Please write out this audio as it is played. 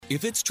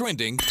If it's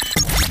trending,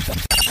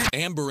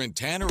 Amber and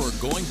Tanner are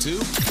going to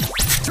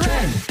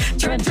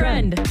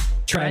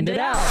Trend it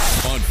out.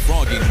 on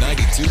Froggy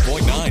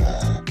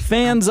 92.9.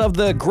 Fans of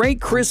the Great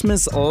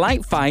Christmas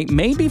Light Fight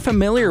may be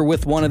familiar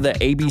with one of the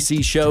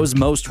ABC show's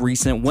most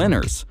recent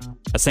winners.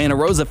 A Santa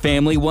Rosa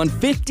family won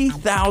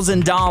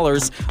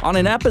 $50,000 on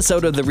an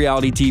episode of the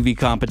reality TV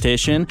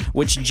competition,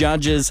 which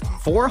judges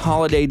 4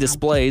 holiday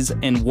displays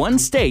in one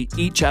state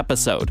each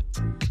episode.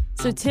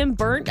 So Tim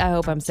Burnt, I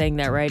hope I'm saying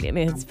that right, and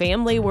his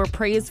family were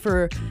praised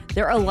for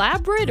their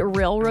elaborate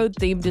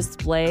railroad-themed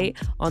display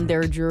on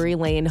their Drury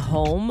Lane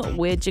home,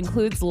 which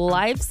includes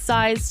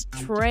life-size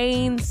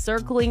trains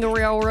circling a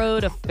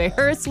railroad, a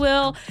Ferris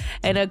wheel,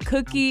 and a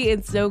cookie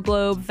and snow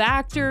globe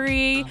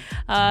factory.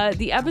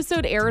 The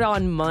episode aired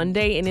on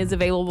Monday and is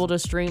available to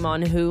stream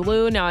on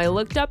Hulu. Now, I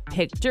looked up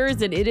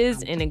pictures, and it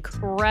is an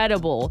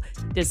incredible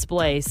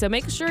display. So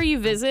make sure you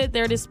visit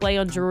their display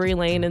on Drury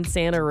Lane in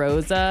Santa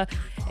Rosa.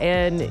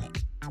 And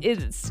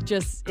it's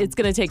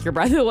going to take your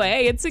breath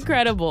away. It's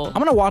incredible. I'm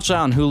going to watch that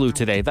on Hulu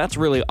today. That's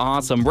really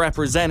awesome.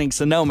 Representing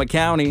Sonoma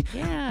County.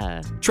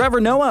 Yeah. Trevor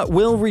Noah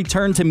will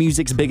return to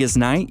music's biggest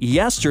night.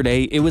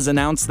 Yesterday, it was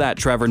announced that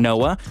Trevor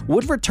Noah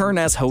would return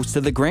as host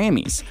of the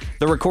Grammys.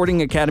 The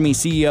Recording Academy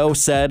CEO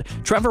said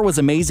Trevor was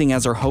amazing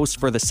as our host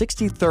for the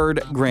 63rd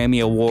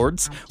Grammy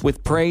Awards,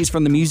 with praise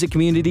from the music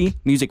community,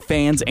 music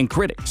fans, and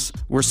critics.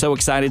 We're so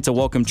excited to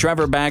welcome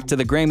Trevor back to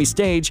the Grammy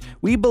stage.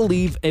 We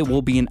believe it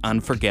will be an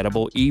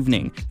unforgettable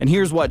evening. And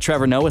here's what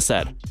Trevor Noah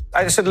said.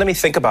 I just said, let me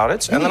think about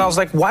it. And then I was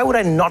like, why would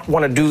I not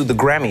want to do the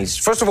Grammys?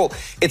 First of all,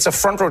 it's a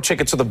front row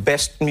ticket to the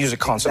best music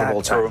concert of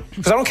all time.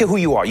 Because I don't care who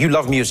you are. You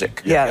love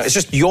music. Yes. It's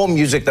just your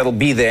music that'll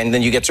be there, and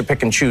then you get to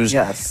pick and choose.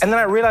 Yes. And then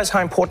I realized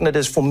how important it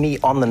is for me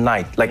on the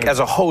night. Like, as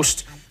a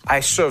host, I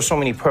serve so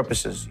many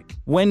purposes.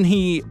 When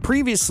he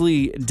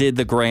previously did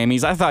the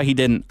Grammys, I thought he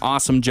did an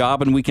awesome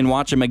job, and we can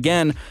watch him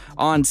again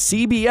on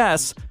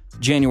CBS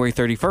January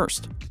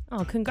 31st.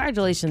 Oh,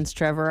 congratulations,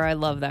 Trevor. I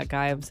love that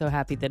guy. I'm so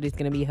happy that he's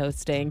going to be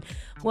hosting.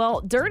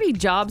 Well, Dirty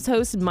Jobs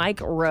host Mike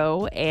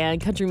Rowe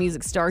and country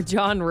music star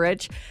John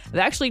Rich have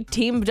actually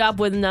teamed up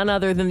with none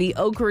other than the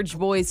Oak Ridge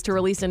Boys to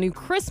release a new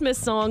Christmas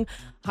song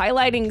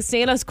highlighting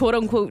Santa's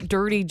quote-unquote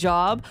dirty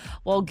job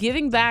while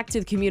giving back to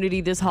the community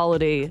this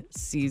holiday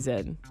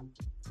season.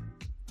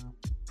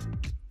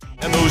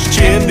 And those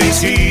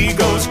chimneys he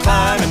goes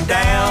climbing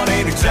down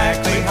ain't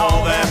exactly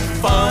all that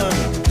fun.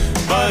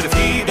 But if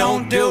he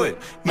don't do it,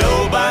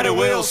 nobody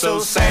will. So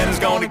Santa's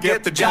gonna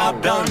get the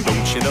job done.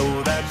 Don't you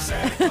know that,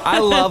 Santa? I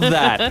love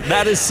that.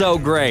 That is so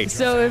great.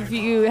 So if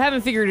you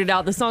haven't figured it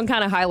out, the song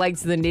kind of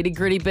highlights the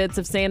nitty-gritty bits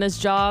of Santa's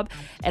job.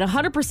 And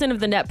 100%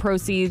 of the net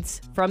proceeds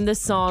from this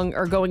song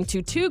are going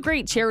to 2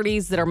 great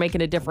charities that are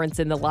making a difference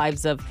in the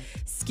lives of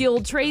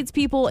skilled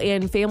tradespeople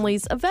and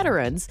families of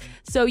veterans.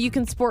 So you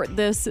can support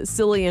this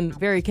silly and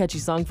very catchy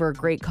song for a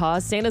great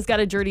cause. Santa's Got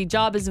a Dirty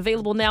Job is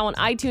available now on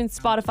iTunes,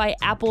 Spotify,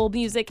 Apple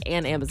Music,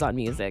 and Amazon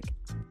Music.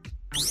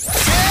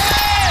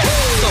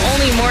 The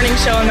only morning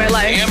show in my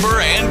life. Amber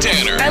and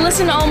Tanner. I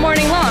listen all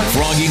morning long.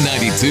 Froggy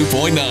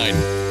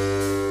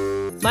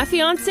 92.9. My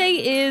fiance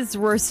is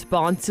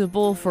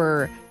responsible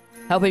for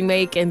helping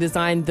make and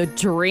design the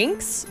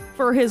drinks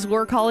for his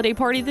work holiday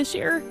party this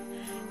year.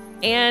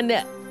 And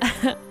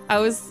I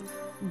was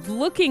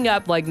looking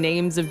up like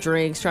names of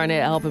drinks, trying to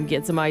help him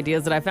get some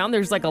ideas, and I found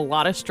there's like a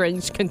lot of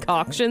strange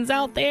concoctions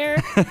out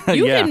there.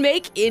 You Yeah. can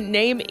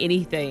name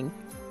anything.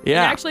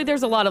 Yeah. And actually,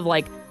 there's a lot of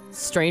like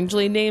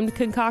strangely named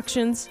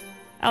concoctions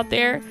out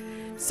there.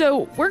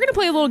 So we're going to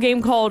play a little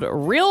game called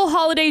Real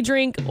Holiday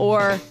Drink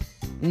or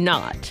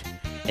Not.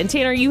 And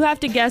Tanner, you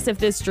have to guess if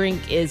this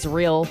drink is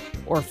real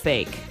or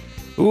fake.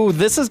 Ooh,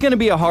 this is going to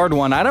be a hard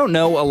one. I don't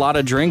know a lot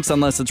of drinks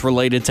unless it's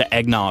related to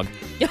eggnog.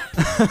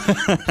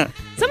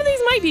 Some of these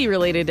might be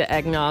related to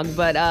eggnog,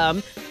 but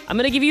I'm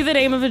going to give you the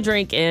name of a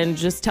drink and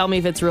just tell me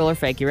if it's real or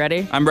fake. You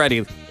ready? I'm ready.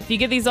 If you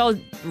get these all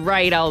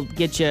right, I'll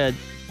get you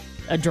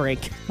a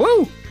drink.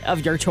 Woo!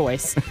 Of your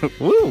choice.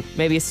 Woo!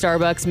 Maybe a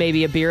Starbucks,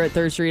 maybe a beer at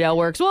Third Street Ale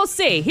Works. We'll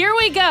see. Here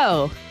we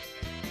go.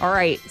 All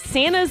right.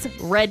 Santa's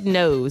red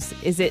nose.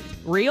 Is it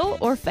real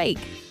or fake?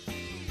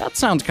 That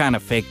sounds kind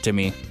of fake to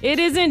me. It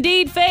is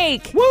indeed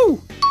fake.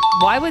 Woo!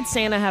 Why would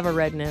Santa have a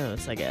red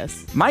nose, I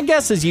guess? My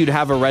guess is you'd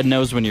have a red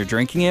nose when you're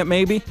drinking it,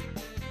 maybe.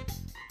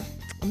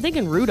 I'm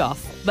thinking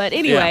Rudolph. But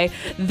anyway,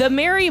 the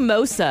Merry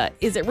Mosa.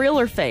 Is it real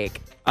or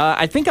fake?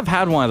 I think I've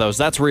had one of those.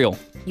 That's real.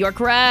 You're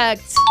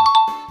correct.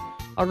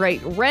 All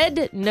right.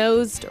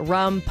 Red-nosed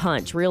rum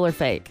punch. Real or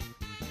fake?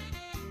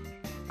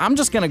 I'm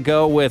just going to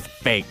go with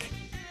fake.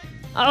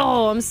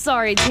 Oh, I'm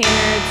sorry,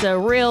 Tanner. It's a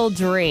real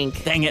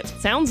drink. Dang it.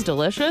 Sounds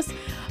delicious.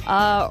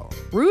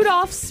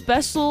 Rudolph's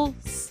special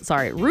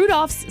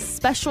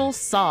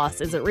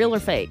sauce. Is it real or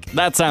fake?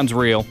 That sounds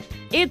real.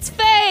 It's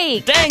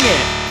fake. Dang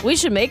it. We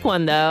should make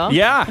one, though.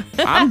 Yeah,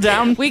 I'm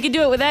down. We could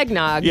do it with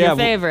eggnog, Yeah, your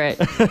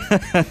favorite.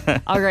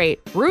 All right.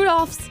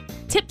 Rudolph's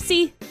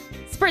Tipsy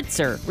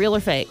Spritzer. Real or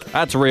fake?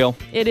 That's real.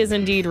 It is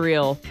indeed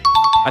real.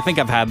 I think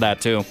I've had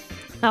that too.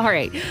 All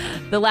right.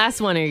 The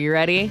last one. Are you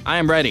ready? I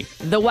am ready.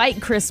 The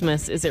White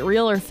Christmas. Is it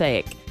real or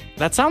fake?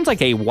 That sounds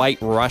like a White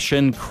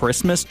Russian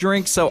Christmas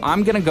drink, so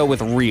I'm going to go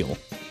with real.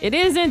 It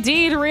is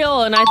indeed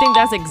real, and I think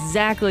that's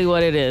exactly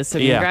what it is. So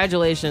Yeah.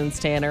 congratulations,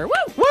 Tanner. Woo!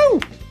 Woo!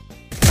 With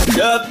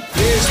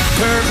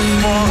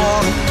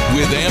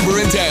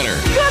Amber and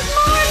Tanner. Good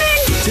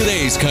morning!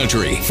 Today's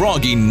Country,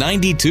 Froggy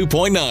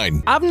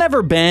 92.9. I've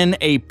never been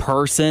a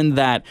person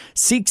that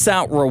seeks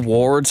out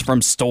rewards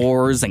from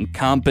stores and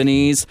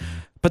companies,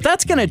 but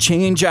that's going to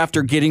change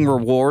after getting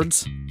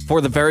rewards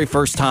for the very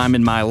first time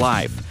in my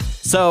life.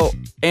 So,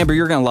 Amber,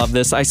 you're going to love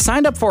this. I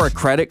signed up for a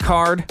credit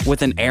card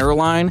with an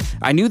airline.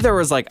 I knew there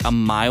was like a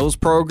miles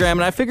program,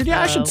 and I figured,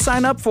 I should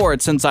sign up for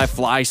it since I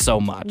fly so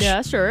much.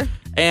 Yeah, sure.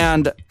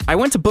 And I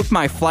went to book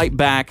my flight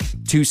back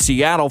to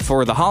Seattle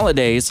for the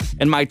holidays,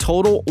 and my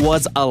total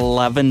was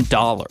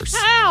 $11.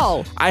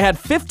 How? I had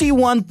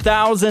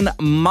 51,000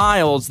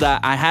 miles that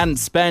I hadn't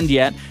spent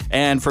yet,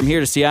 and from here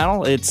to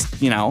Seattle, it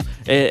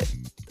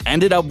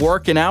ended up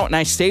working out, and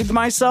I saved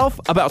myself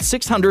about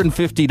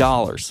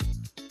 $650.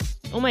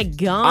 Oh my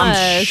gosh.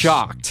 I'm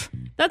shocked.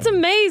 That's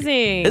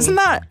amazing. Isn't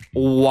that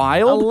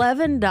wild?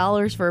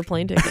 $11 for a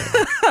plane ticket.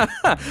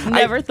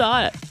 Never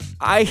thought.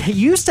 I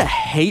used to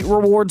hate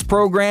rewards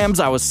programs.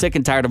 I was sick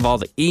and tired of all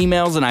the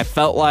emails, and I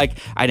felt like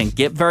I didn't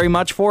get very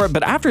much for it.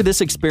 But after this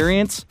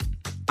experience,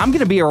 I'm going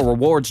to be a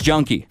rewards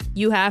junkie.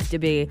 You have to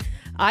be.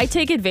 I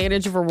take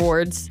advantage of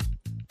rewards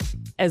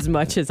as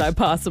much as I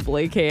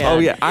possibly can. Oh,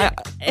 yeah.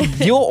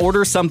 You'll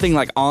order something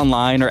like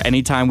online or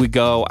anytime we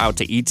go out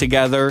to eat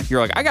together.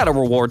 You're like, I got a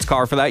rewards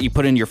card for that. You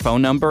put in your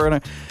phone number.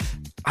 And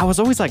I was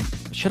always like,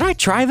 should I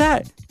try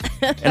that?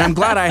 And I'm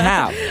glad I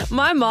have.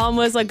 My mom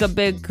was like a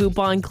big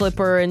coupon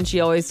clipper, and she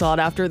always sought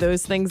after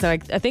those things. I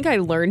think I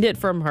learned it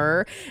from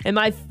her. And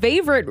my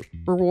favorite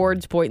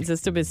rewards point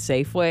system is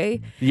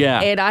Safeway.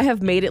 Yeah. And I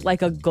have made it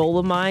like a goal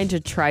of mine to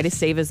try to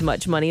save as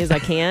much money as I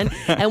can.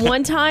 And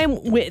one time,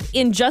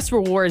 in just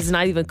rewards,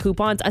 not even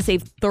coupons, I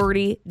saved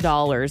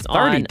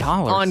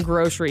 $30 on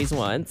groceries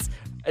once.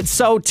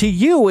 So to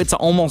you, it's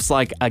almost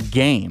like a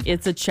game.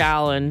 It's a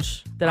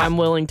challenge that I'm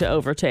willing to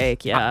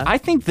overtake, yeah. I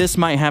think this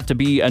might have to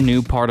be a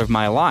new part of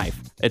my life.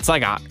 It's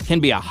like can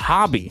be a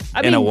hobby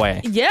in a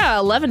way. Yeah,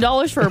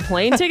 $11 for a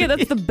plane ticket,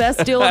 that's the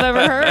best deal I've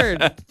ever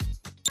heard.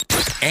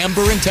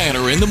 Amber and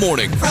Tanner in the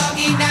morning.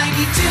 Froggy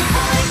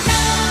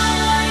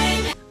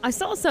 92.9. I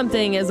saw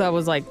something as I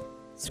was like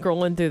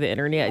scrolling through the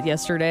internet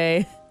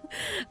yesterday.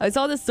 I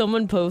saw that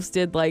someone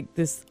posted like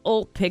this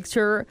old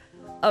picture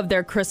of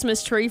their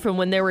Christmas tree from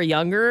when they were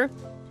younger.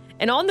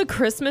 And on the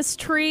Christmas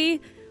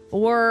tree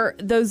were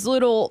those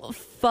little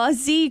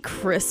fuzzy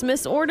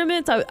Christmas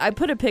ornaments. I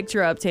put a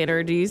picture up,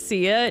 Tanner. Do you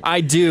see it? I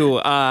do.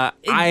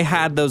 I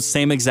had those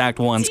same exact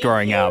ones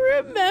growing up.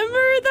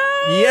 Remember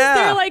those? Yeah.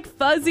 They're like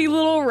fuzzy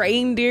little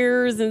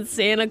reindeers and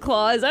Santa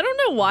Claus. I don't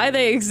know why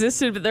they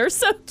existed, but they're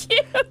so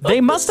cute.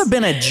 They must have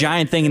been a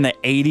giant thing in the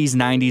 80s,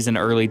 90s, and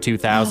early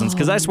 2000s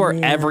because I swear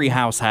every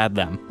house had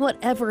them.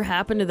 Whatever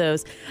happened to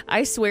those?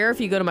 I swear if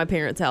you go to my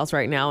parents' house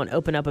right now and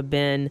open up a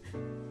bin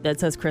that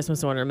says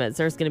Christmas ornaments,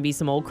 there's going to be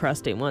some old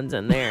crusty ones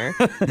in there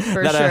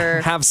for that sure.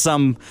 Have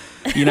some,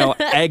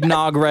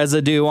 eggnog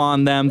residue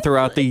on them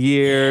throughout the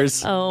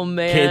years. Oh,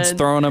 man. Kids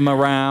throwing them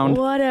around.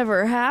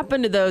 Whatever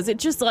happened to those? It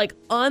just like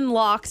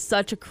unlocks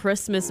such a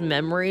Christmas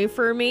memory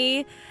for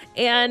me.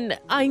 And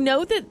I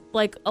know that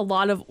like a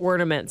lot of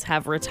ornaments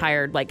have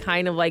retired, like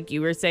kind of like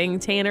you were saying,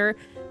 Tanner.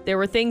 There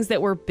were things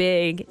that were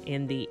big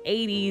in the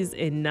 80s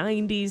and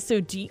 90s. So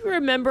do you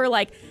remember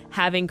like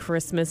having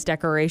Christmas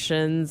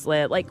decorations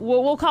lit? Like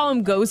we'll call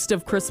them Ghost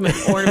of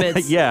Christmas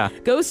Ornaments. Yeah.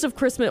 Ghost of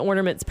Christmas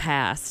Ornaments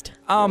past.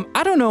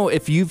 I don't know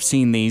if you've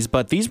seen these,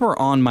 but these were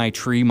on my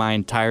tree my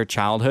entire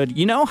childhood.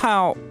 You know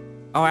how...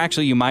 Oh,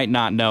 actually, you might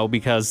not know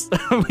because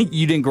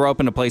you didn't grow up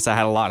in a place that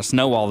had a lot of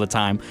snow all the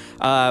time.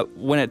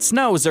 When it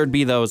snows, there'd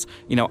be those,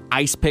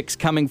 ice picks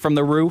coming from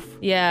the roof.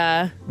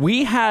 Yeah.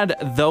 We had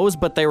those,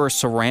 but they were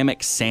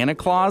ceramic Santa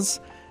Claus,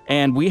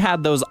 and we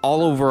had those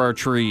all over our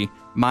tree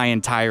my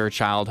entire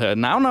childhood.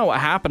 And I don't know what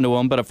happened to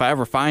them, but if I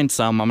ever find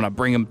some, I'm going to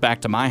bring them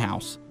back to my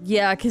house.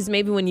 Yeah, because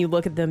maybe when you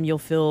look at them, you'll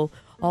feel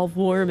all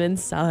warm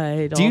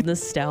inside, all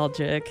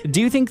nostalgic.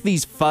 Do you think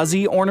these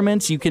fuzzy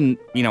ornaments, you can,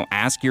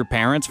 ask your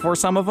parents for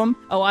some of them?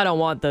 Oh, I don't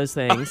want those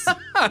things.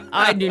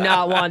 I do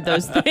not want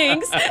those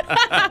things.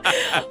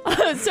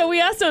 So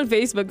we asked on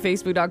Facebook,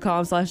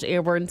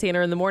 facebook.com/Amber and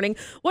Tanner in the morning,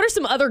 what are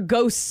some other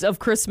ghosts of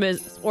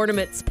Christmas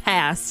ornaments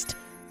past?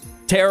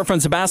 Tara from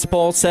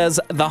Sebastopol says,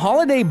 the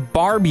holiday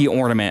Barbie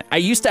ornament. I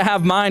used to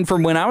have mine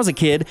from when I was a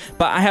kid,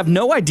 but I have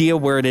no idea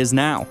where it is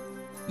now.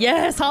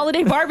 Yes,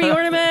 holiday Barbie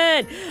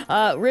ornament.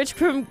 Rich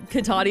from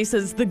Katati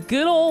says, the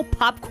good old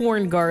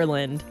popcorn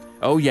garland.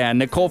 Oh, yeah.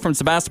 Nicole from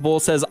Sebastopol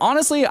says,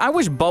 honestly, I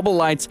wish bubble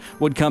lights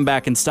would come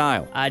back in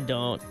style. I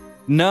don't.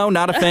 No,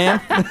 not a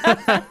fan. Amber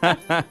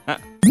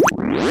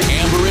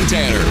and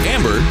Tanner.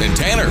 Amber and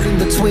Tanner. In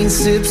between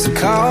sips of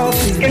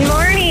coffee. Good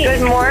morning.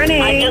 Good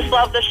morning. I just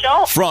love the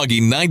show. Froggy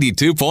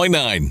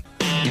 92.9.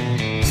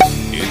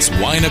 It's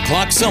wine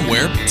o'clock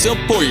somewhere, so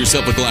pour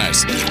yourself a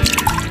glass.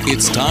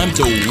 It's time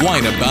to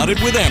whine about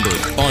it with Amber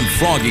on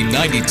Froggy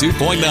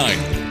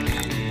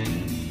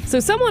 92.9. So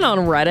someone on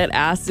Reddit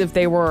asked if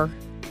they were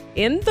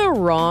in the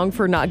wrong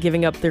for not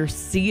giving up their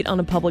seat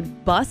on a public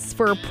bus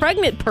for a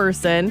pregnant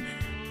person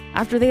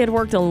after they had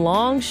worked a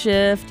long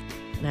shift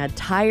and had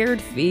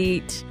tired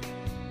feet.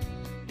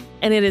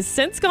 And it has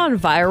since gone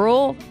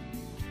viral,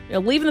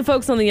 leaving the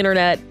folks on the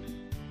internet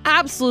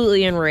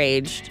absolutely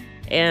enraged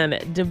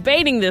and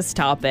debating this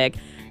topic.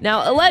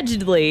 Now,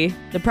 allegedly,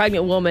 the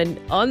pregnant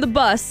woman on the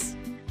bus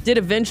did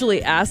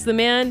eventually ask the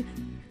man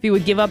if he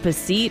would give up his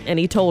seat, and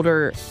he told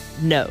her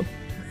no.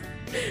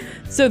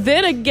 So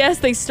then I guess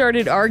they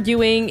started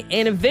arguing,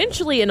 and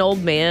eventually an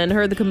old man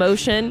heard the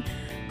commotion,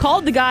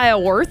 called the guy a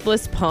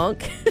worthless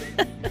punk,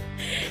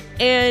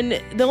 and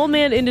the old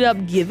man ended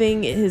up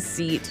giving his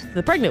seat to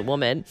the pregnant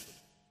woman.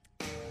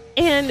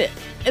 And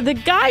the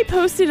guy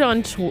posted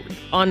on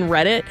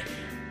Reddit,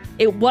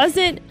 it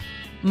wasn't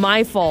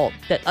my fault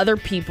that other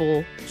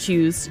people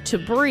choose to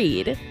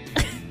breed,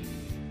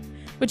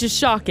 which is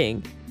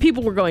shocking.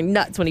 People were going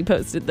nuts when he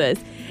posted this.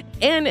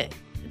 And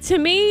to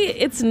me,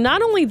 it's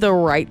not only the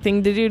right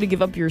thing to do to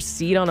give up your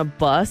seat on a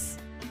bus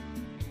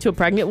to a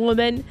pregnant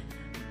woman,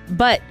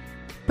 but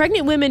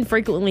pregnant women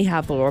frequently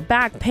have lower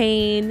back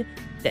pain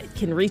that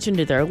can reach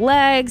into their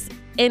legs,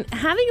 and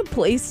having a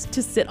place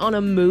to sit on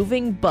a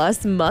moving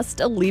bus must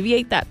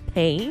alleviate that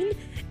pain.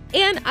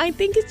 And I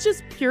think it's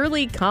just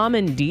purely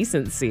common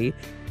decency.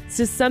 It's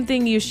just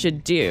something you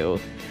should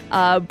do.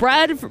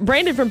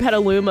 Brandon from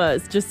Petaluma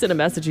just sent a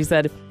message. He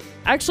said,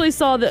 I actually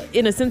saw that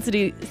in a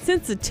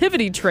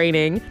sensitivity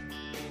training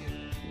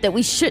that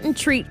we shouldn't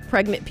treat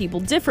pregnant people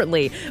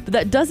differently, but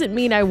that doesn't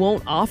mean I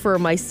won't offer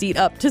my seat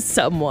up to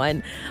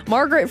someone.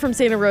 Margaret from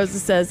Santa Rosa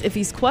says if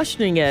he's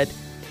questioning it,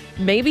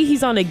 maybe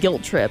he's on a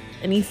guilt trip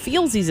and he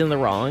feels he's in the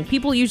wrong.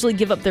 People usually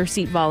give up their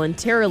seat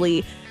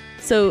voluntarily.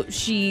 So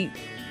she,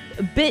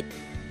 a bit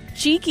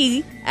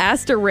cheeky,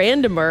 asked a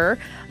randomer.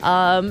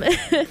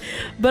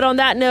 But on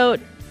that note,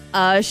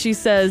 she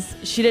says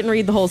she didn't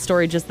read the whole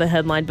story, just the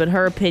headline, but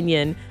her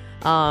opinion,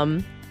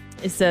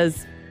 it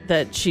says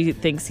that she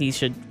thinks he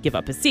should give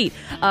up his seat.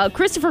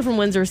 Christopher from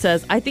Windsor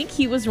says, I think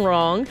he was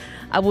wrong.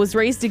 I was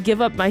raised to give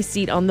up my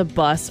seat on the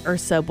bus or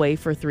subway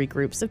for 3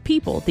 groups of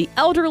people: the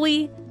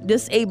elderly,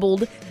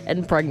 disabled,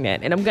 and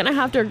pregnant. And I'm going to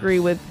have to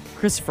agree with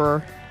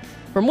Christopher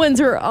from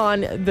Windsor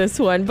on this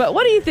one. But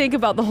what do you think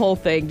about the whole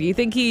thing? Do you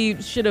think he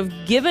should have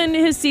given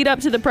his seat up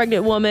to the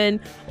pregnant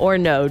woman, or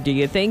no? Do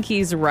you think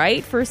he's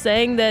right for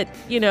saying that,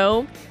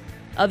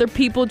 other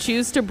people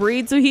choose to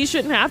breed, so he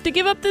shouldn't have to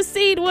give up the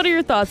seat? What are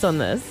your thoughts on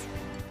this?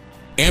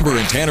 Amber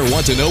and Tanner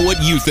want to know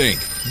what you think.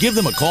 Give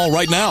them a call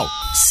right now.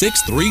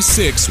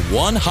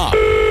 636-1HOP.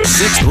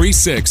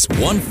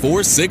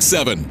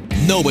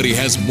 636-1467. Nobody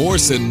has more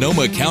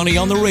Sonoma County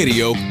on the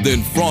radio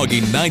than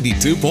Froggy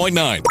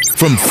 92.9.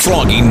 From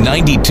Froggy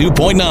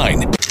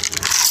 92.9.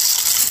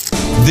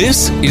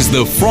 This is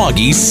the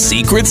Froggy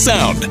Secret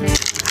Sound.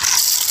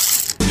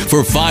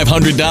 For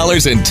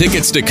 $500 and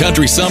tickets to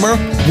Country Summer,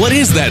 what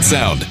is that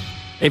sound?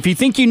 If you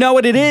think you know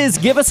what it is,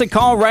 give us a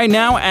call right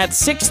now at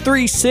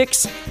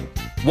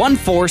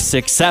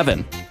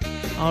 636-1467.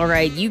 All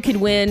right, you could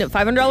win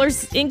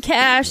 $500 in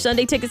cash,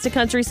 Sunday tickets to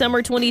Country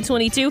Summer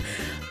 2022.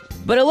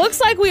 But it looks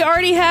like we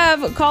already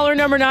have caller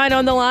number 9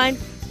 on the line.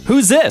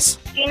 Who's this?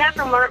 Gina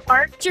from Murray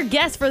Park. What's your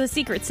guess for the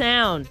secret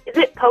sound? Is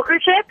it poker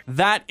chip?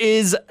 That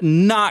is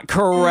not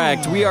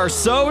correct. We are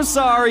so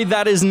sorry.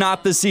 That is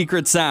not the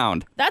secret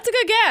sound. That's a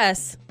good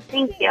guess.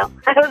 Thank you.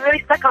 I was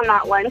really stuck on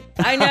that one.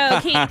 I know.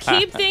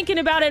 Keep thinking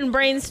about it and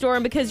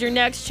brainstorm, because your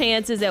next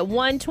chance is at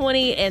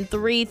 1:20 and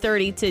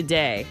 3:30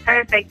 today.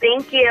 Perfect.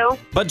 Thank you.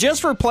 But just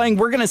for playing,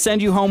 we're going to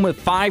send you home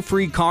with 5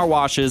 free car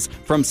washes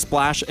from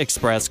Splash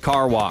Express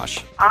Car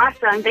Wash.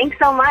 Awesome. Thanks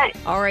so much.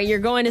 All right, you're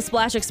going to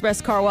Splash Express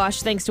Car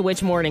Wash thanks to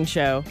which morning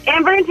show?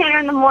 Amber and Tanner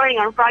in the morning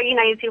on Froggy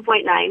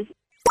 92.9.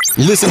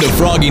 Listen to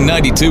Froggy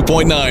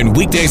 92.9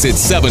 weekdays at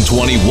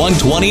 7:20,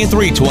 1:20, and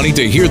 3:20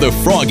 to hear the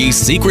Froggy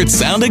Secret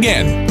Sound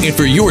again. And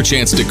for your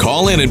chance to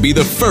call in and be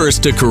the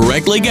first to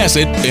correctly guess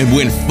it and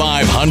win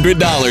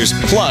 $500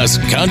 plus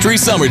country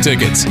summer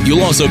tickets.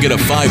 You'll also get a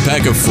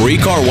 5-pack of free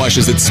car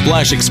washes at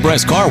Splash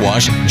Express Car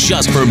Wash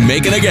just for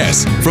making a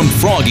guess. From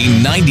Froggy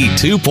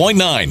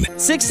 92.9.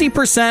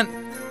 60%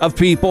 of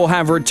people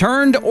have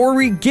returned or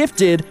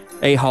regifted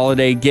a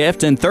holiday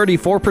gift, and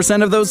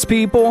 34% of those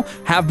people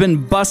have been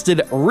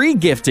busted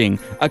re-gifting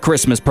a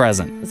Christmas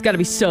present. It's got to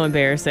be so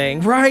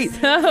embarrassing. Right.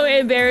 So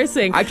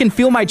embarrassing. I can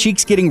feel my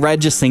cheeks getting red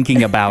just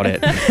thinking about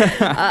it.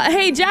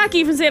 Hey,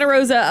 Jackie from Santa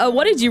Rosa,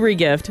 what did you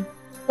re-gift?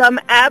 Some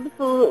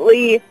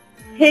absolutely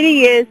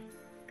hideous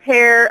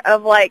pair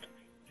of,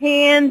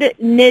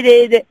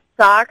 hand-knitted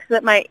socks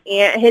that my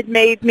aunt had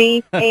made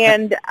me,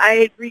 and I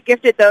had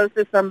regifted those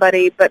to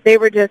somebody, but they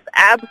were just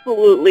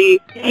absolutely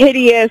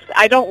hideous.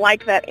 I don't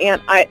like that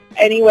aunt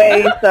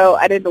anyway, so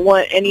I didn't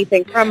want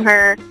anything from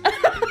her.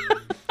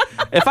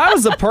 If I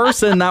was the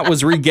person that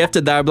was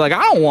regifted that, I'd be like,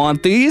 I don't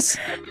want these.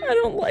 I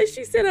don't like.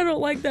 She said I don't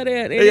like that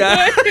aunt.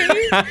 Yeah.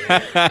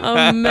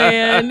 Oh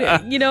man,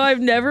 I've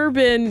never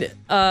been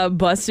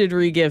busted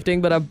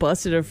regifting, but I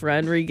busted a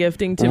friend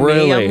regifting to me.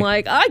 Really? I'm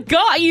like, I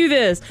got you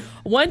this.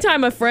 One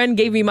time, a friend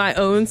gave me my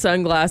own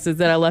sunglasses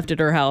that I left at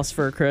her house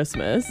for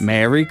Christmas.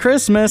 Merry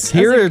Christmas.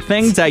 Here are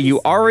things that you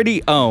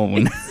already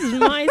own.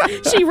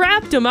 She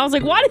wrapped them. I was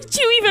like, why did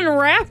you even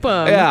wrap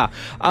them?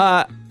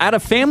 Yeah. At a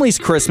family's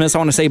Christmas, I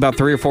want to say about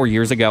 3 or 4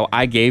 years ago,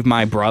 I gave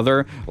my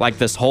brother like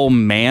this whole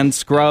man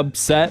scrub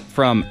set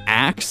from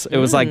Axe. It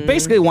was like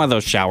basically one of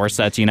those shower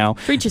sets,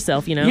 Treat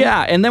yourself,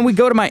 Yeah, and then we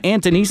go to my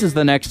aunt Denise's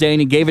the next day, and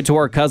he gave it to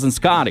our cousin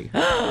Scotty.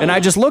 And I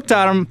just looked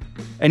at him,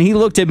 and he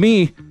looked at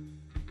me,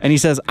 and he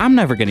says, I'm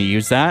never going to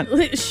use that.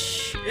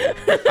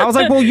 I was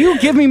like, well, you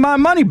give me my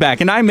money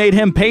back. And I made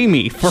him pay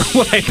me for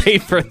what I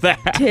paid for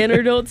that.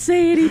 Tanner, don't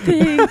say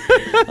anything.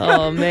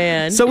 Oh,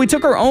 man. So we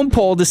took our own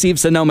poll to see if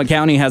Sonoma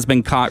County has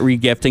been caught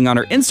regifting on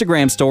our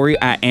Instagram story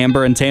at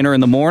Amber and Tanner in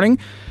the morning.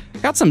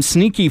 Got some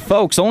sneaky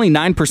folks. Only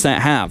 9%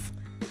 have.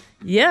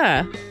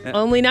 Yeah.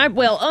 Only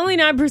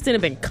 9%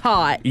 have been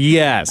caught.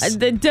 Yes.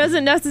 That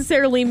doesn't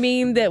necessarily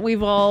mean that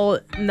we've all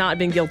not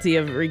been guilty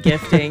of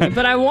regifting.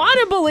 But I want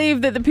to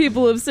believe that the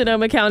people of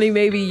Sonoma County,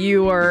 maybe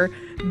you are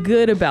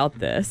good about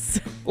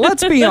this.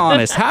 Let's be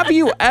honest. Have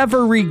you ever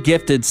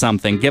regifted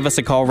something? Give us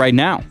a call right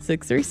now.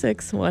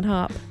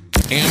 636-1HOP.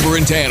 Amber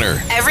and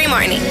Tanner. Every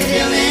morning.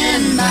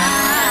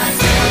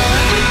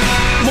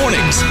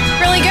 Mornings.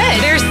 Really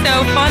good. They're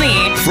so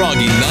funny.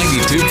 Froggy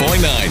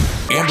 92.9.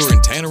 Amber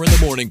and Tanner in the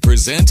morning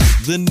present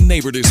The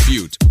Neighbor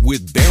Dispute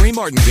with Barry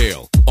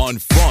Martindale on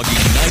Froggy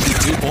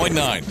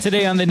 92.9.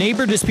 Today on The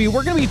Neighbor Dispute,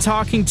 we're going to be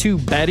talking to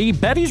Betty.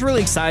 Betty's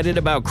really excited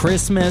about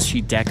Christmas. She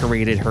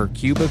decorated her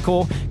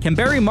cubicle. Can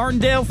Barry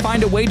Martindale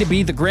find a way to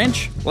be the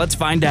Grinch? Let's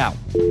find out.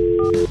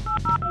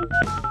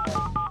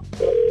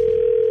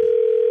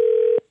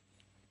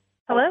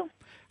 Hello?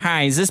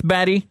 Hi, is this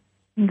Betty?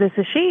 This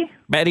is she.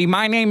 Betty,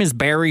 my name is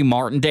Barry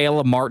Martindale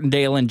of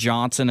Martindale &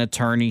 Johnson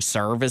Attorney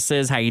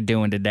Services. How you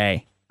doing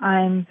today?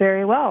 I'm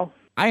very well.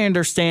 I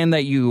understand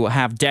that you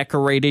have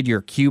decorated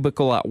your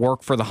cubicle at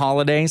work for the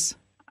holidays.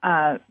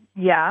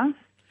 Yeah.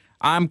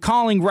 I'm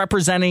calling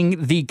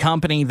representing the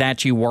company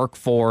that you work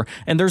for,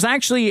 and there's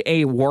actually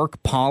a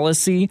work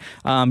policy.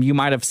 You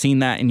might have seen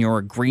that in your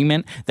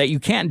agreement that you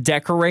can't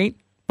decorate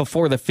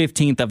before the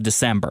 15th of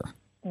December.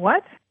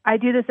 What? I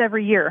do this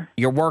every year.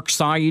 Your work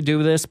saw you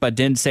do this but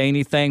didn't say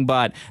anything,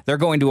 but they're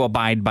going to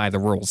abide by the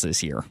rules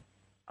this year.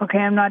 Okay,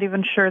 I'm not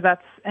even sure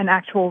that's an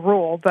actual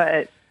rule,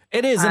 but...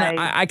 It is, and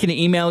I can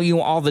email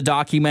you all the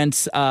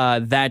documents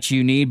that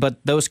you need, but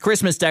those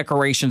Christmas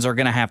decorations are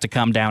going to have to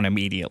come down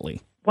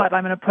immediately. What,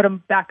 I'm going to put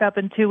them back up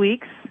in 2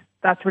 weeks?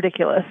 That's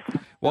ridiculous.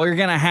 Well, you're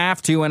going to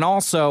have to, and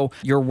also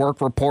your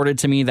work reported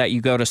to me that you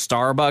go to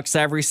Starbucks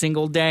every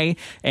single day,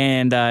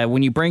 and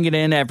when you bring it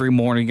in every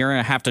morning, you're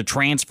going to have to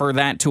transfer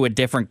that to a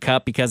different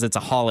cup because it's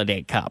a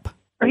holiday cup.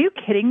 Are you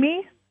kidding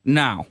me?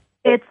 No.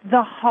 It's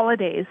the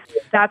holidays.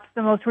 That's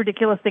the most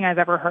ridiculous thing I've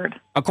ever heard.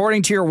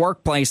 According to your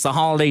workplace, the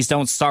holidays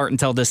don't start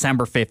until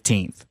December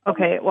 15th.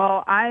 Okay,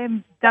 well,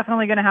 I'm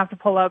definitely going to have to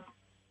pull up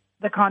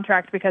the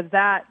contract because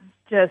that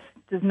just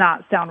does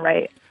not sound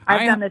right.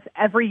 I've done this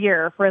every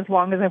year for as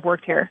long as I've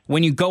worked here.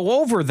 When you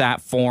go over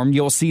that form,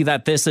 you'll see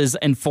that this is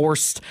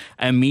enforced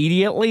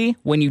immediately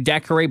when you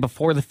decorate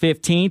before the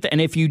 15th,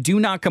 and if you do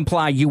not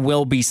comply, you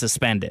will be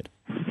suspended.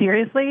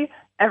 Seriously?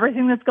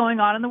 Everything that's going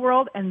on in the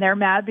world, and they're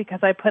mad because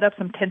I put up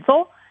some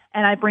tinsel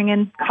and I bring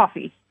in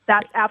coffee.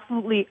 That's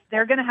absolutely,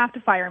 they're going to have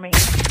to fire me.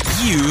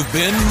 You've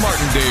been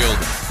Martindale.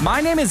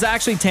 My name is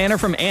actually Tanner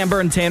from Amber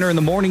and Tanner in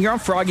the Morning. You're on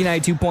Froggy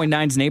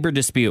 92.9's Neighbor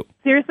Dispute.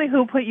 Seriously,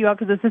 who put you up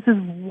to this? This is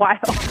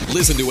wild.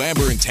 Listen to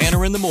Amber and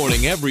Tanner in the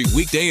morning every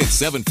weekday at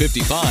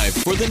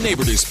 7:55 for The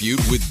Neighbor Dispute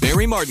with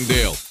Barry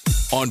Martindale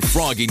on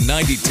Froggy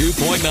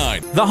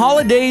 92.9. The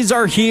holidays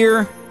are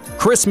here.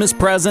 Christmas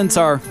presents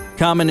are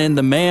coming in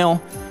the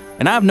mail,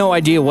 and I have no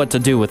idea what to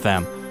do with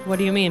them. What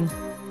do you mean?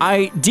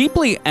 I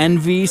deeply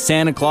envy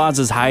Santa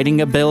Claus's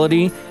hiding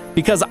ability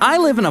because I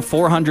live in a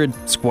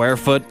 400 square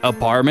foot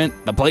apartment.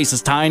 The place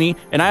is tiny,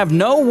 and I have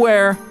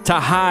nowhere to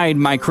hide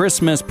my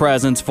Christmas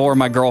presents for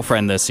my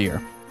girlfriend this year.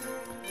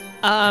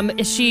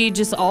 Is she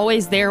just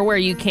always there where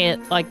you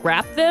can't,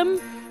 wrap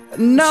them?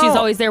 No. She's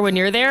always there when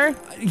you're there?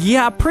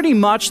 Yeah, pretty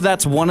much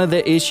that's one of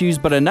the issues,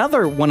 but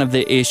another one of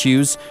the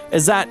issues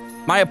is that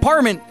my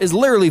apartment is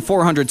literally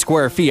 400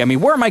 square feet. I mean,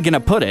 where am I going to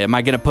put it? Am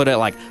I going to put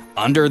it,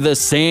 under the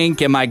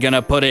sink? Am I going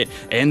to put it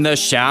in the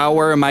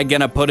shower? Am I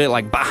going to put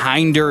it,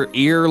 behind her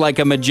ear like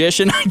a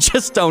magician? I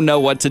just don't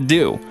know what to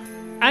do.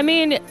 I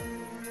mean,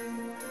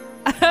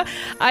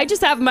 I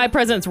just have my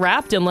presents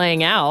wrapped and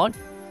laying out.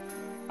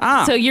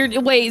 So you're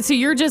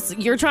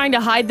trying to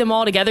hide them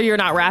all together? You're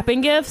not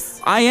wrapping gifts?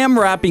 I am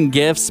wrapping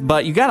gifts,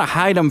 but you got to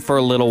hide them for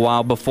a little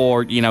while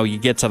before, you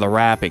get to the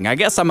wrapping. I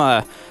guess I'm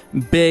a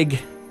big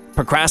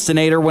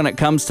procrastinator when it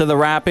comes to the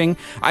wrapping.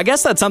 I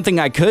guess that's something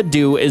I could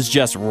do is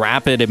just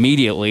wrap it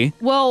immediately.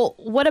 Well,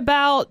 what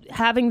about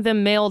having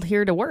them mailed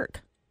here to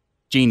work?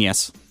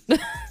 Genius.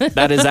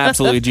 That is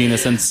absolutely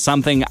genius and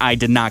something I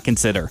did not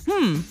consider.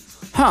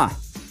 Huh.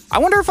 I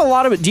wonder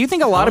if do you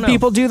think a lot of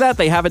people do that?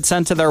 They have it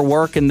sent to their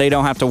work and they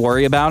don't have to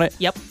worry about it?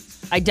 Yep.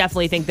 I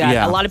definitely think that.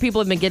 Yeah. A lot of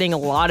people have been getting a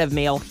lot of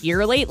mail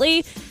here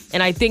lately,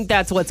 and I think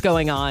that's what's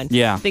going on.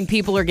 Yeah. I think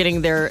people are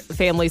getting their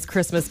family's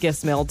Christmas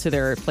gifts mailed to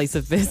their place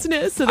of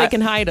business so they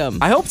can hide them.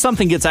 I hope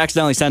something gets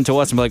accidentally sent to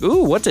us and be like,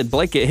 ooh, what did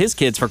Blake get his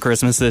kids for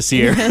Christmas this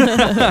year?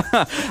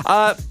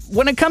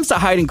 When it comes to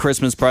hiding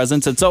Christmas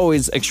presents, it's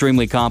always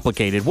extremely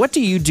complicated. What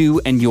do you do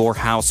in your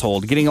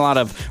household? Getting a lot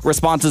of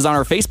responses on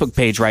our Facebook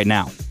page right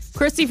now.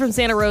 Christy from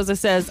Santa Rosa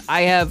says,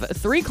 I have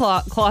 3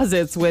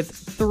 closets with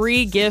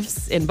 3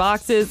 gifts in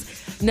boxes.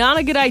 Not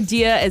a good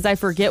idea as I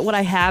forget what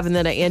I have and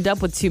then I end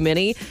up with too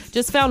many.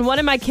 Just found one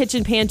in my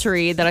kitchen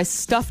pantry that I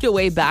stuffed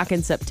away back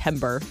in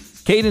September.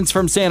 Cadence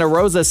from Santa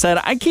Rosa said,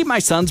 I keep my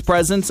son's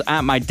presents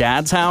at my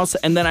dad's house,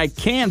 and then I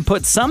can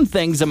put some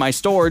things in my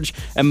storage,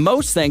 and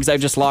most things I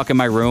just lock in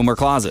my room or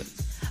closet.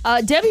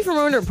 Debbie from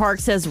Roanoke Park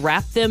says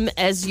wrap them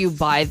as you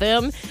buy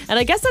them. And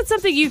I guess that's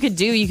something you could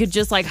do. You could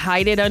just like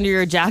hide it under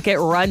your jacket,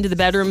 run to the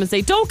bedroom and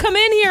say, don't come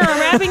in here, I'm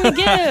wrapping the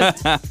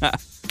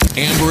gift.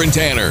 Amber and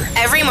Tanner.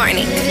 Every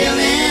morning.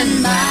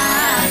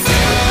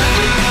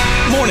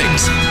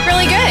 Mornings.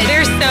 Really good.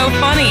 They're so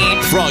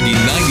funny. Froggy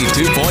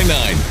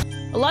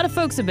 92.9. A lot of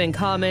folks have been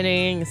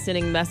commenting,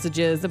 sending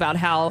messages about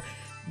how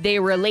they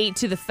relate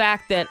to the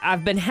fact that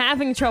I've been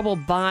having trouble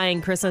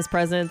buying Christmas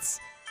presents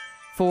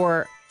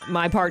for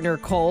my partner,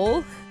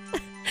 Cole,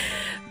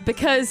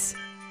 because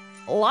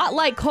a lot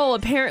like Cole,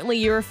 apparently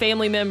your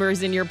family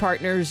members and your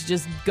partners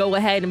just go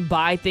ahead and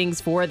buy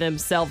things for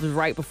themselves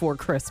right before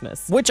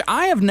Christmas. Which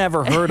I have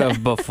never heard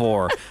of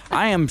before.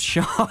 I am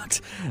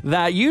shocked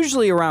that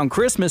usually around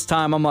Christmas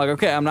time, I'm like,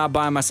 okay, I'm not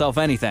buying myself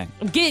anything.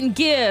 I'm getting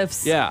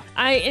gifts. Yeah.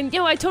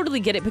 I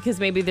totally get it because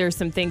maybe there's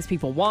some things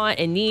people want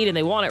and need and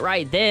they want it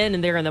right then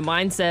and they're in the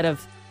mindset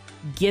of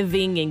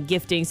giving and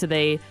gifting so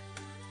they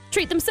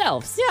treat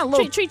themselves. Yeah,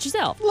 treat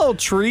yourself. A little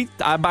treat.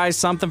 I buy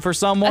something for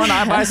someone.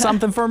 I buy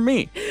something for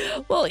me.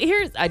 Well,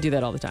 I do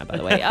that all the time, by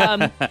the way.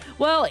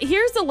 Well,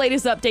 here's the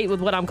latest update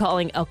with what I'm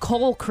calling a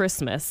Cole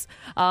Christmas.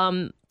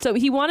 So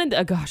he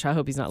wanted, gosh, I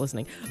hope he's not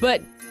listening,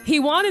 but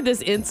he wanted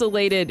this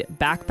insulated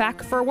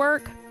backpack for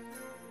work.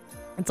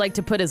 It's like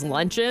to put his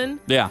lunch in.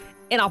 Yeah.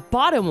 And I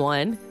bought him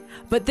one,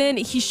 but then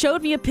he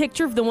showed me a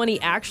picture of the one he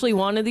actually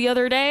wanted the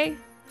other day.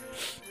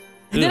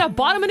 And then I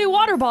bought him a new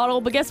water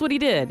bottle, but guess what he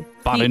did?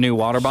 Bought a new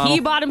water bottle? He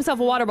bought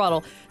himself a water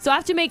bottle. So I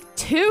have to make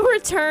 2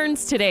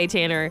 returns today,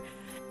 Tanner.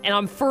 And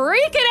I'm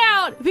freaking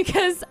out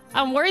because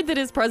I'm worried that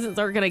his presents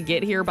aren't going to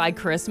get here by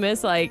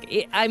Christmas. I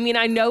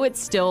know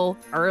it's still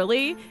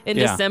early in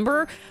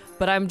December,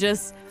 but I'm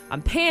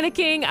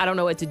panicking. I don't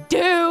know what to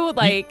do.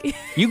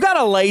 You got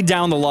to lay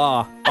down the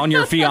law on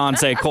your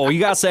fiance, Cole. You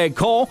got to say,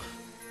 Cole,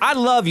 I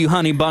love you,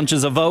 honey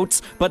bunches of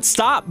oats, but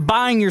stop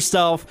buying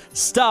yourself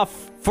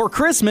stuff for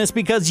Christmas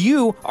because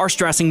you are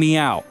stressing me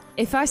out.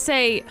 If I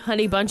say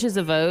honey bunches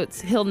of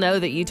oats, he'll know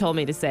that you told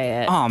me to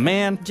say it. Oh,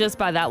 man. Just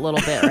by that little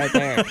bit right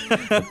there.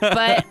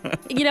 But,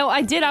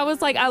 I did. I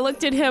was like, I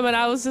looked at him and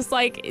I was just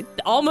like,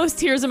 almost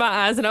tears in my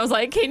eyes. And I was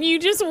like, can you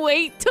just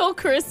wait till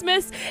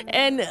Christmas?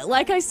 And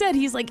like I said,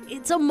 he's like,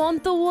 it's a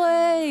month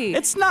away.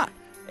 It's not.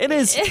 It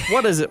is,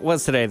 what is it?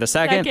 What's today? The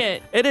second?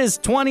 It is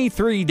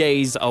 23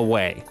 days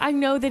away. I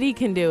know that he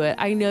can do it.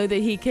 I know that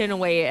he can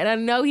wait. And I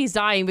know he's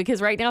dying because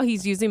right now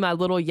he's using my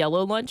little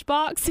yellow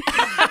lunchbox.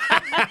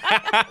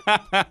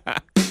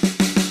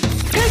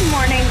 Good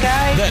morning,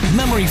 guys. That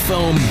memory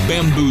foam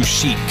bamboo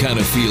sheet kind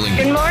of feeling.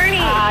 Good morning.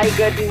 Hi,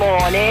 good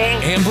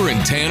morning. Amber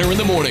and Tanner in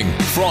the morning.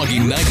 Froggy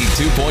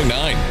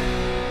 92.9.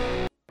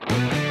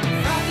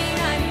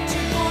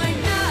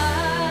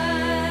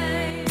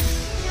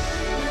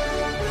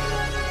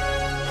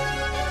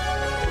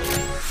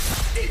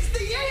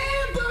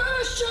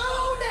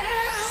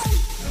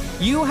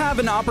 You have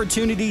an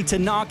opportunity to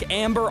knock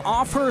Amber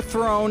off her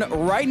throne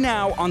right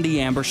now on the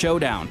Amber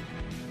Showdown.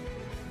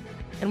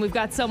 And we've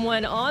got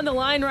someone on the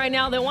line right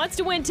now that wants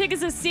to win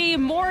tickets to see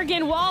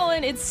Morgan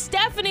Wallen. It's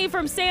Stephanie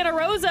from Santa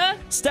Rosa.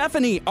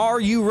 Stephanie, are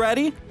you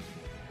ready?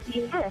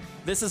 Yeah.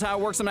 This is how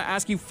it works. I'm going to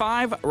ask you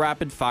 5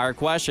 rapid-fire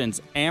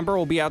questions. Amber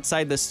will be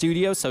outside the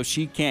studio, so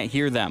she can't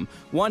hear them.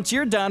 Once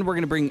you're done, we're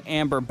going to bring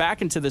Amber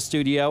back into the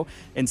studio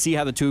and see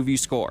how the two of you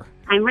score.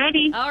 I'm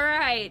ready. All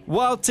right.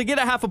 Well, to get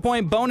a half a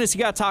point bonus, you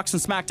got to talk some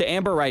smack to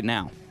Amber right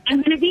now. I'm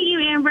going to beat you,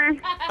 Amber.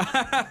 Love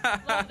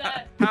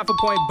that. Half a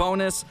point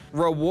bonus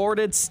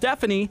rewarded.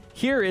 Stephanie,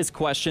 here is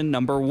question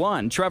number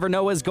 1. Trevor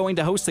Noah is going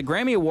to host the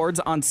Grammy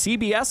Awards on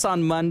CBS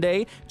on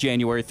Monday,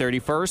 January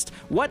 31st.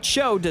 What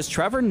show does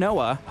Trevor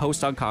Noah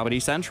host on Comedy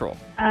Central?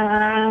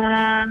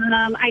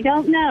 I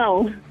don't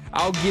know.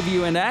 I'll give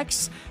you an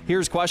X.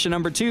 Here's question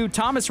number 2.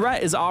 Thomas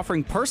Rhett is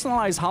offering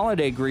personalized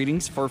holiday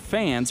greetings for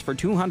fans for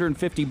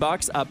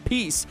 $250 a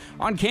piece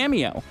on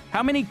Cameo.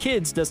 How many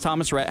kids does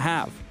Thomas Rhett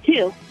have?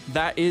 2.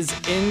 That is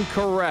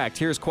incorrect.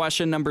 Here's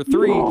question number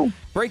 3.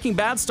 Breaking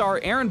Bad star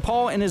Aaron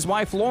Paul and his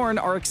wife Lauren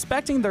are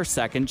expecting their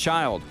second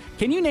child.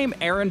 Can you name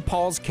Aaron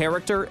Paul's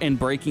character in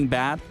Breaking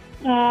Bad?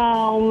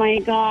 Oh, my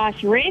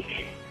gosh.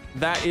 Rick?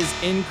 That is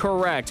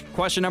incorrect.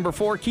 Question number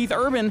 4. Keith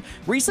Urban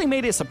recently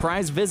made a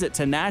surprise visit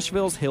to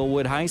Nashville's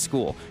Hillwood High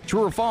School.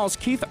 True or false,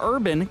 Keith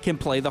Urban can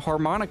play the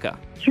harmonica?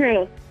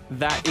 True.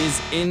 That is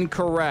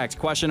incorrect.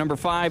 Question number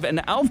 5.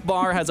 An elf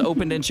bar has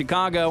opened in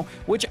Chicago.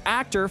 Which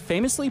actor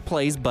famously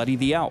plays Buddy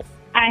the Elf?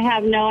 I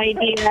have no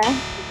idea.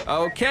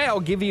 Okay, I'll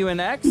give you an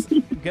X.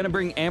 Gonna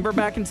bring Amber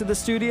back into the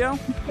studio.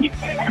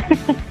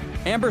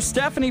 Amber,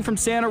 Stephanie from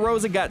Santa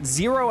Rosa got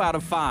 0 out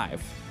of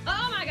 5.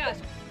 Oh my gosh.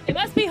 It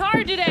must be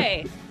hard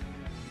today.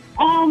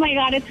 Oh my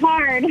God, it's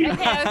hard.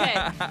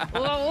 Okay.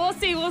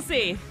 We'll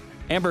see.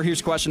 Amber,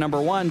 here's question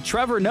number 1.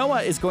 Trevor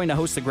Noah is going to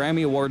host the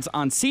Grammy Awards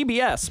on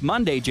CBS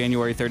Monday,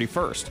 January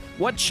 31st.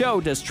 What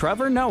show does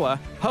Trevor Noah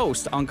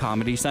host on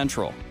Comedy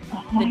Central?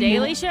 The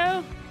Daily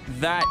Show?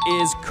 That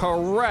is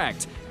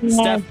correct.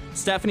 Yes.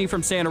 Stephanie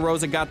from Santa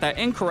Rosa got that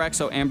incorrect,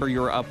 so Amber,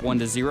 you're up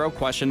 1-0.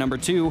 Question number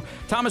 2.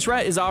 Thomas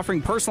Rhett is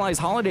offering personalized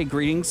holiday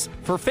greetings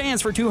for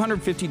fans for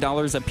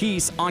 $250 a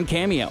piece on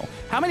Cameo.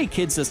 How many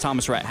kids does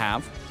Thomas Rhett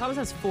have? Thomas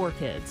has 4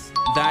 kids.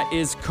 That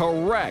is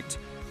correct.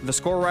 The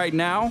score right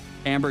now,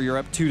 Amber, you're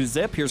up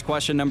 2-0. Here's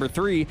question number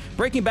 3.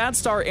 Breaking Bad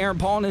star Aaron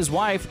Paul and his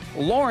wife,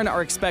 Lauren,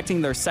 are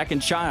expecting their second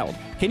child.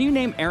 Can you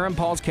name Aaron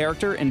Paul's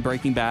character in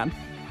Breaking Bad?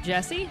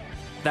 Jesse?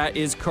 That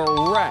is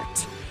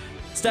correct.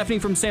 Stephanie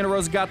from Santa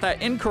Rosa got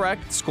that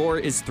incorrect. Score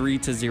is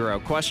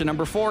 3-0. Question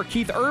number 4.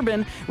 Keith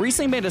Urban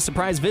recently made a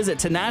surprise visit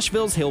to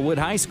Nashville's Hillwood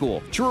High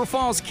School. True or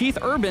false, Keith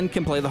Urban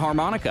can play the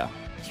harmonica?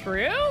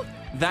 True?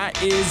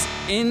 That is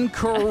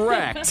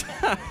incorrect.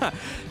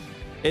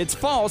 It's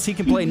false. He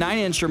can play 9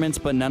 instruments,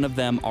 but none of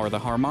them are the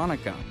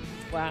harmonica.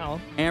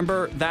 Wow.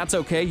 Amber, that's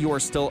okay. You are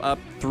still up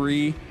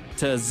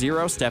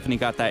 3-0. Stephanie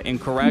got that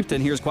incorrect.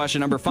 And here's question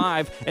number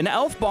 5. An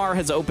elf bar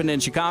has opened in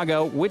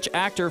Chicago. Which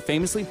actor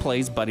famously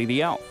plays Buddy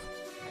the Elf?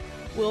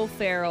 Will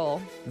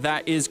Ferrell.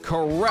 That is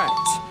correct.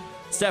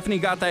 Stephanie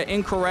got that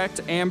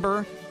incorrect.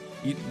 Amber,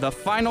 the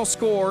final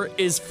score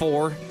is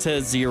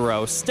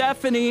 4-0.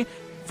 Stephanie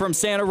from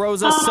Santa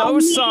Rosa, so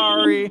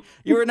sorry.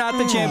 You are not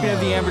the champion of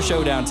the Amber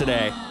Showdown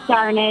today.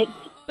 Darn it.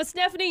 But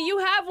Stephanie, you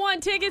have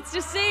won tickets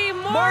to see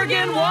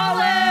Morgan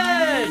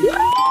Wallen!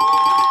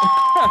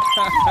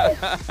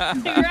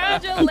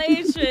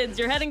 Congratulations!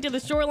 You're heading to the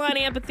Shoreline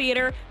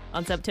Amphitheater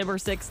on September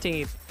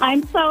 16th.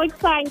 I'm so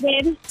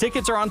excited.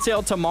 Tickets are on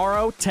sale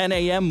tomorrow, 10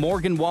 a.m.,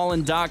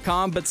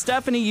 morganwallen.com. But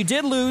Stephanie, you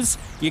did lose.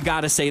 You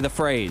got to say the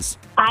phrase.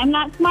 I'm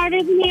not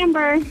smarter than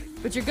Amber.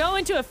 But you're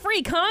going to a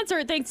free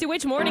concert thanks to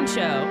which morning show?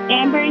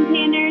 Amber and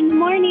Tanner in the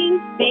morning.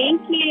 Thank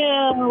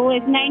you.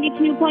 With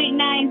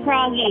 92.9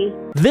 Froggy.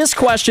 This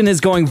question is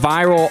going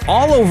viral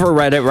all over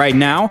Reddit right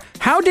now.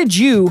 How did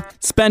you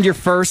spend your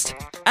first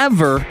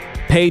ever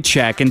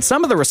paycheck? And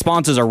some of the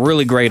responses are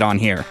really great on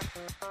here.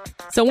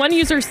 So one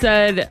user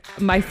said,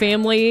 my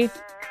family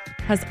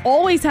has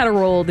always had a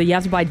rule that you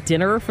have to buy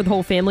dinner for the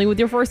whole family with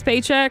your first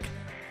paycheck.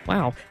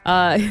 Wow.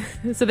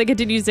 So they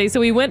continue to say, so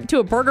we went to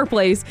a burger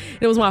place.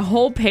 And it was my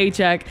whole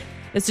paycheck.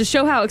 It's to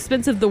show how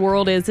expensive the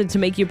world is and to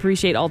make you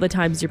appreciate all the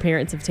times your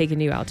parents have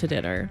taken you out to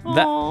dinner.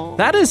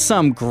 That is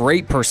some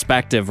great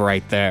perspective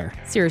right there.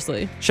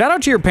 Seriously. Shout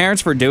out to your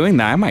parents for doing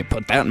that. I might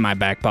put that in my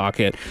back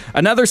pocket.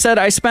 Another said,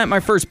 I spent my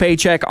first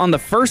paycheck on the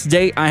first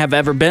date I have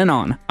ever been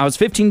on. I was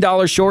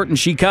 $15 short and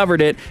she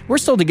covered it. We're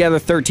still together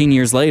 13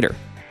 years later.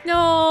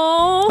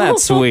 No.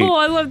 That's sweet.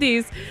 I love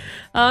these.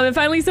 And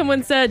finally,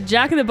 someone said,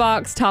 Jack in the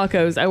Box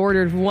tacos. I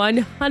ordered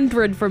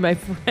 100 for my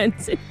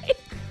friends.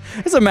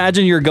 Just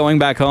imagine you're going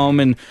back home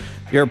and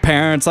your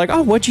parents like,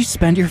 oh, what'd you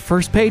spend your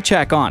first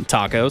paycheck on?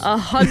 Tacos.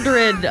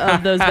 100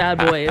 of those bad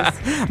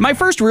boys. My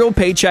first real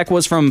paycheck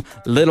was from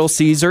Little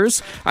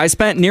Caesars. I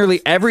spent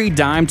nearly every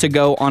dime to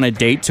go on a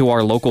date to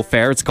our local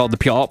fair. It's called the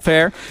Puyallup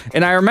Fair.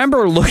 And I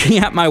remember looking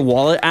at my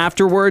wallet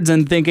afterwards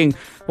and thinking,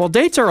 well,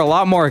 dates are a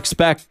lot more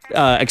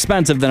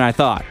expensive than I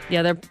thought.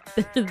 Yeah,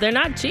 they're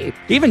not cheap.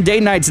 Even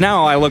date nights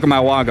now, I look at my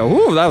wallet and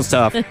go, ooh, that was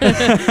tough.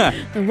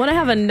 I want to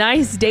have a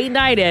nice date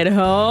night at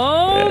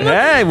home.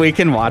 Hey, we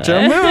can watch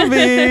a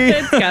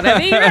movie. It's gonna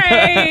be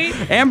great.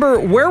 Amber,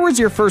 where was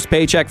your first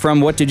paycheck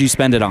from? What did you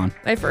spend it on?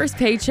 My first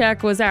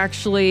paycheck was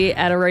actually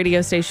at a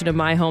radio station in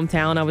my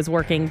hometown. I was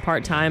working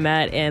part-time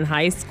at in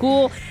high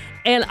school.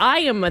 And I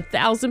am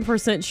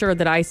 1,000% sure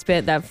that I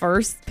spent that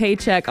first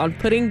paycheck on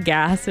putting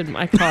gas in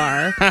my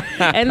car.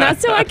 And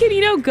that's so I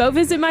can, go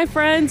visit my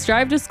friends,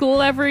 drive to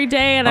school every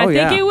day. And I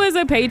think it was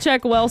a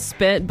paycheck well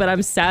spent, but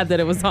I'm sad that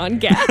it was on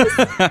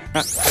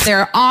gas.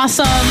 They're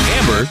awesome.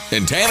 Amber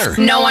and Tanner.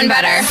 No one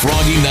better.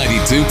 Froggy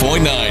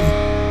 92.9.